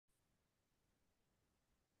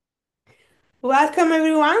Welcome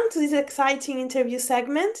everyone to this exciting interview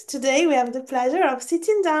segment. Today we have the pleasure of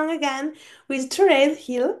sitting down again with Terayle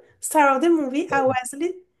Hill, star of the movie A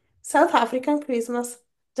Wesley South African Christmas.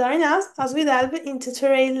 Join us as we delve into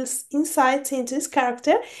Terayle's insights into his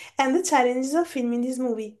character and the challenges of filming this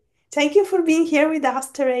movie. Thank you for being here with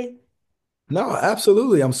us, Terayle. No,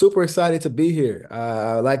 absolutely. I'm super excited to be here.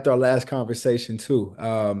 I liked our last conversation too.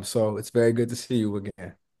 So it's very good to see you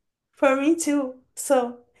again. For me too.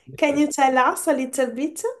 So, can you tell us a little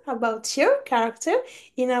bit about your character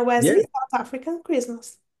in A Yeah, Wesley South African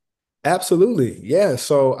Christmas? absolutely. Yeah.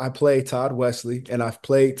 So I play Todd Wesley, and I've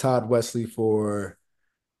played Todd Wesley for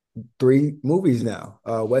three movies now.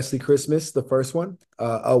 Wesley Christmas, the first one.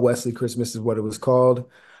 A Wesley Christmas is what it was called.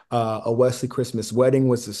 A Wesley Christmas Wedding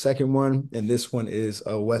was the second one, and this one is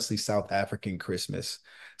a Wesley South African Christmas.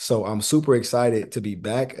 So I'm super excited to be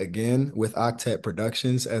back again with Octet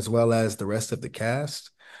Productions as well as the rest of the cast.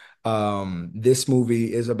 This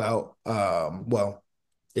movie is about well,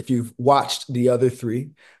 if you've watched the other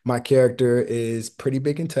three, my character is pretty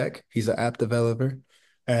big in tech. He's an app developer.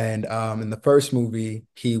 And in the first movie,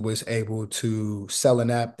 he was able to sell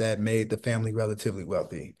an app that made the family relatively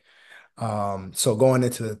wealthy. So going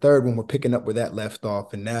into the third one, we're picking up where that left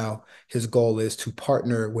off. And now his goal is to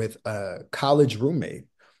partner with a college roommate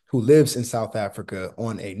who lives in South Africa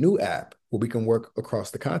on a new app where we can work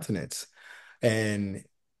across the continents. And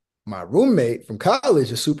my roommate from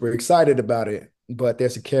college is super excited about it, but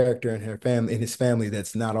there's a character in her family, in his family,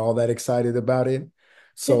 that's not all that excited about it.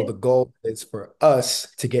 So the goal is for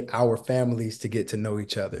us to get our families to get to know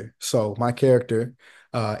each other. So my character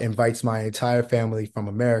invites my entire family from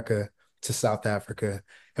America to South Africa,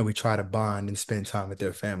 and we try to bond and spend time with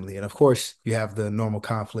their family. And of course, you have the normal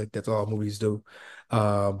conflict that all movies do.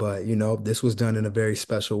 But this was done in a very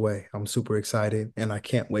special way. I'm super excited, and I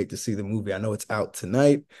can't wait to see the movie. I know it's out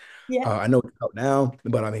tonight. Yeah. I know it's out now,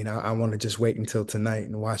 but I mean, I want to just wait until tonight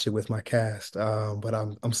and watch it with my cast. But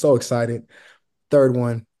I'm so excited. Third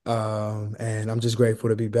one, and I'm just grateful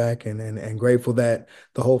to be back and grateful that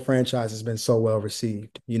the whole franchise has been so well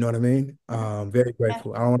received. You know what I mean? Very Yeah.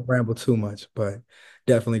 grateful. I don't want to ramble too much, but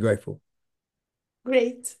definitely grateful.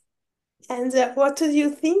 Great. And what do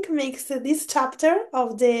you think makes this chapter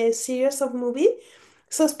of the series of movie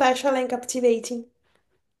so special and captivating?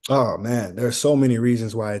 Oh man, there's so many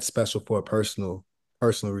reasons why it's special for personal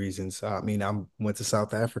reasons. I mean, I went to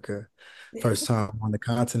South Africa, first time on the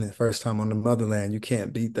continent, first time on the motherland. You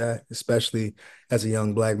can't beat that, especially as a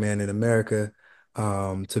young black man in America,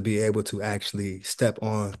 to be able to actually step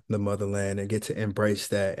on the motherland and get to embrace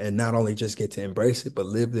that, and not only just get to embrace it, but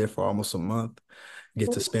live there for almost a month,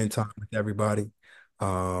 get to spend time with everybody,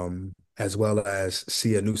 as well as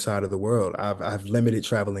see a new side of the world. I've limited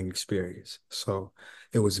traveling experience, so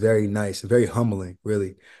it was very nice and very humbling,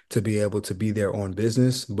 really, to be able to be there on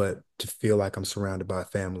business, but to feel like I'm surrounded by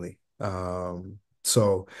family.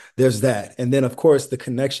 So there's that. And then, of course, the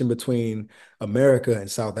connection between America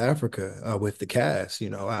and South Africa with the cast.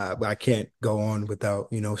 I can't go on without,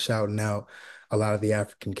 shouting out a lot of the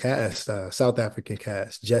African cast, South African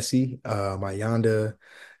cast, Jesse, Mayanda,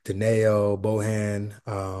 Daneo,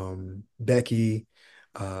 Bohan, Becky,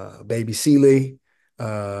 Baby Sealy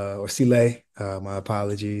or Sile, my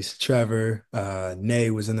apologies. Trevor, Nay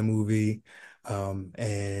was in the movie.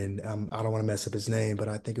 And I don't want to mess up his name, but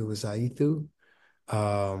I think it was Aithu.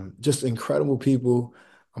 Just incredible people.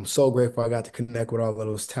 I'm so grateful I got to connect with all of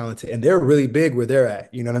those talented, and they're really big where they're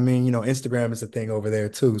at. You know what I mean? Instagram is a thing over there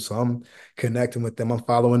too. So I'm connecting with them. I'm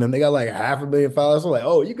following them. They got like 500,000 followers. I'm like,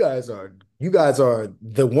 oh, you guys are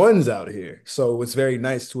the ones out here. So it's very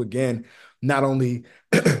nice to again not only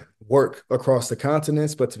work across the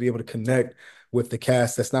continents, but to be able to connect with the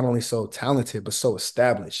cast that's not only so talented but so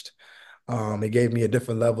established. It gave me a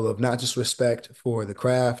different level of not just respect for the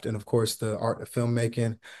craft and, of course, the art of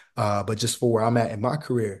filmmaking, but just for where I'm at in my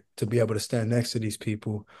career to be able to stand next to these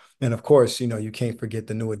people. And of course, you can't forget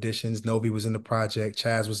the new additions. Novi was in the project,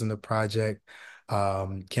 Chaz was in the project.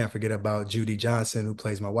 Can't forget about Judy Johnson, who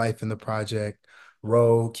plays my wife in the project,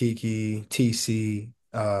 Ro, Kiki, TC,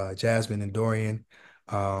 Jasmine, and Dorian.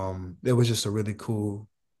 It was just a really cool.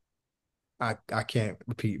 I can't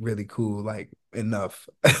repeat really cool like enough,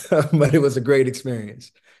 but it was a great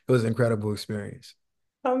experience. It was an incredible experience.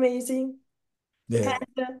 Amazing. Yeah.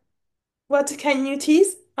 And what can you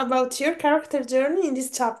tease about your character journey in this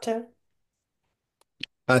chapter?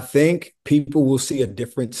 I think people will see a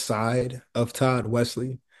different side of Todd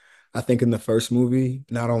Wesley. I think in the first movie,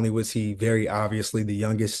 not only was he very obviously the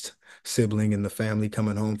youngest sibling in the family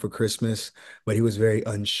coming home for Christmas, but he was very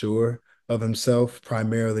unsure of himself,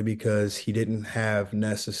 primarily because he didn't have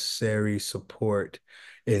necessary support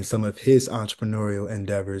in some of his entrepreneurial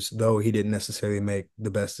endeavors, though he didn't necessarily make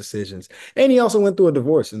the best decisions. And he also went through a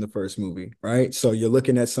divorce in the first movie, right? So you're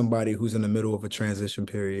looking at somebody who's in the middle of a transition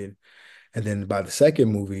period. And then by the second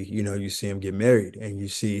movie, you see him get married and you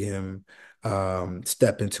see him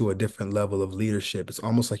step into a different level of leadership. It's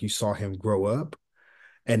almost like you saw him grow up.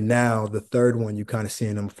 And now the third one, you kind of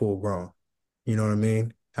seeing him full grown. You know what I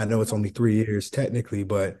mean? I know it's only 3 years technically,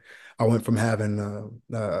 but I went from having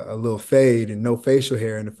a little fade and no facial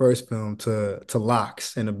hair in the first film to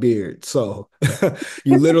locks and a beard. So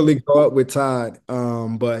you literally grow up with Todd,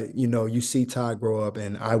 but you see Todd grow up,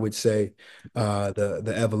 and I would say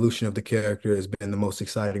the evolution of the character has been the most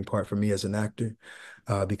exciting part for me as an actor,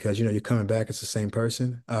 because you're coming back as the same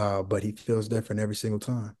person, but he feels different every single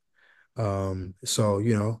time. So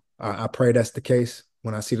I pray that's the case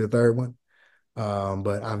when I see the third one.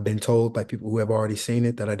 But I've been told by people who have already seen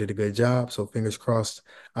it that I did a good job. So fingers crossed,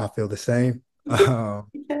 I feel the same. Yeah.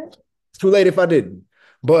 It's too late if I didn't,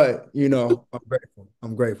 but I'm grateful.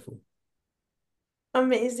 I'm grateful.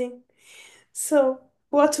 Amazing. So,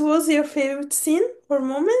 what was your favorite scene or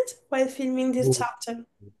moment while filming this chapter?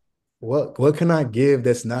 What can I give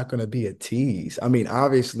that's not going to be a tease? I mean,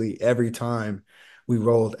 obviously, every time we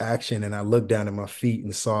rolled action and I looked down at my feet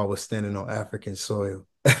and saw I was standing on African soil,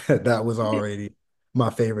 that was already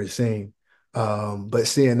my favorite scene. But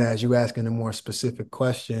seeing as you asking a more specific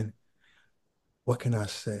question, what can I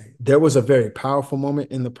say? There was a very powerful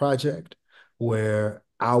moment in the project where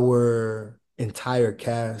our entire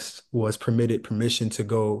cast was permitted permission to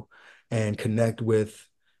go and connect with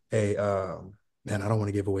a man, I don't want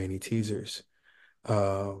to give away any teasers.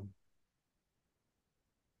 Um,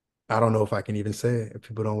 I don't know if I can even say it if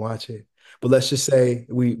people don't watch it. But let's just say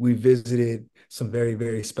we visited some very,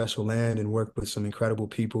 very special land and worked with some incredible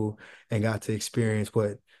people and got to experience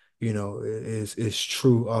what, is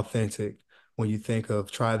true, authentic when you think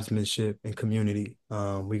of tribesmanship and community.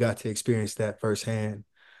 We got to experience that firsthand.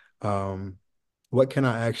 Um, what can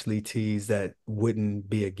I actually tease that wouldn't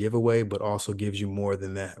be a giveaway, but also gives you more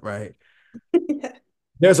than that, right? Yeah.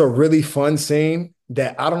 There's a really fun scene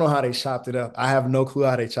that I don't know how they chopped it up. I have no clue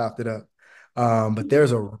how they chopped it up. But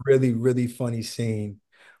there's a really, really funny scene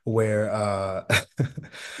where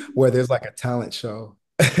where there's like a talent show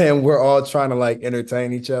and we're all trying to like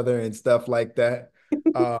entertain each other and stuff like that.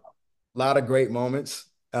 A lot of great moments.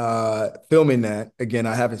 Filming that again,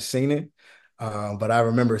 I haven't seen it, but I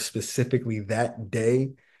remember specifically that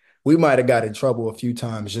day. We might have got in trouble a few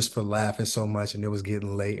times just for laughing so much, and it was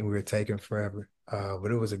getting late, and we were taking forever.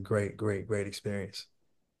 But it was a great, great, great experience.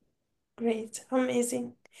 Great,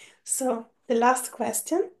 amazing. So, the last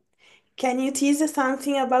question. Can you tease us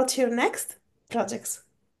something about your next projects?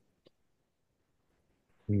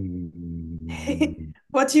 Hmm.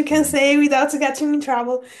 What you can say without getting in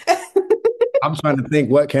trouble. I'm trying to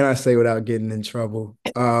think, what can I say without getting in trouble?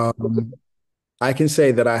 I can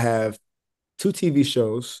say that I have two TV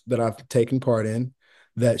shows that I've taken part in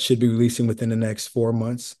that should be releasing within the next 4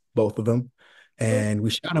 months, both of them. And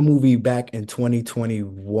we shot a movie back in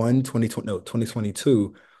 2021, 2020, no,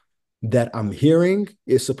 2022 that I'm hearing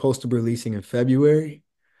is supposed to be releasing in February.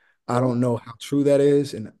 I Oh, don't know how true that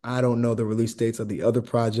is, and I don't know the release dates of the other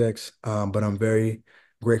projects, but I'm very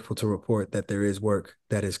grateful to report that there is work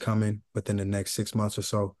that is coming within the next 6 months or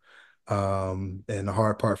so. And the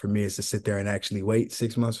hard part for me is to sit there and actually wait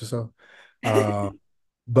 6 months or so. Uh,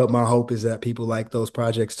 but my hope is that people like those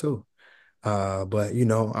projects too. But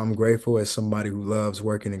I'm grateful as somebody who loves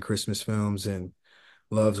working in Christmas films and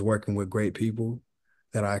loves working with great people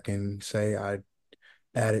that I can say I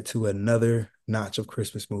added to another notch of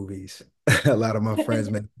Christmas movies. A lot of my friends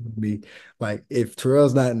make me like, if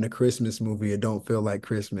Terrell's not in a Christmas movie, it don't feel like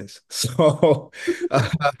Christmas. So,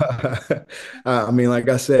 I mean, like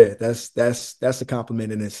I said, that's a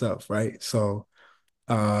compliment in itself, right? So,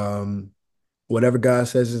 um, whatever God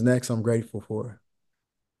says is next, I'm grateful for.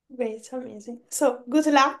 great, amazing. So, good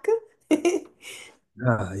luck.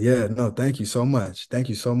 Yeah, no, thank you so much. Thank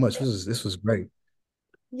you so much. This was great.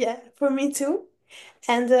 Yeah, for me too.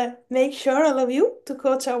 And make sure all of you to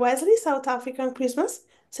go to Wesley South African Christmas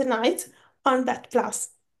tonight on Bet Plus.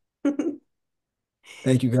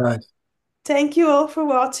 Thank you guys. Thank you all for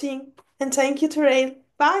watching, and thank you, Terayle.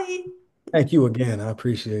 Bye. Thank you again. I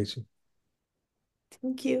appreciate you.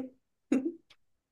 Thank you.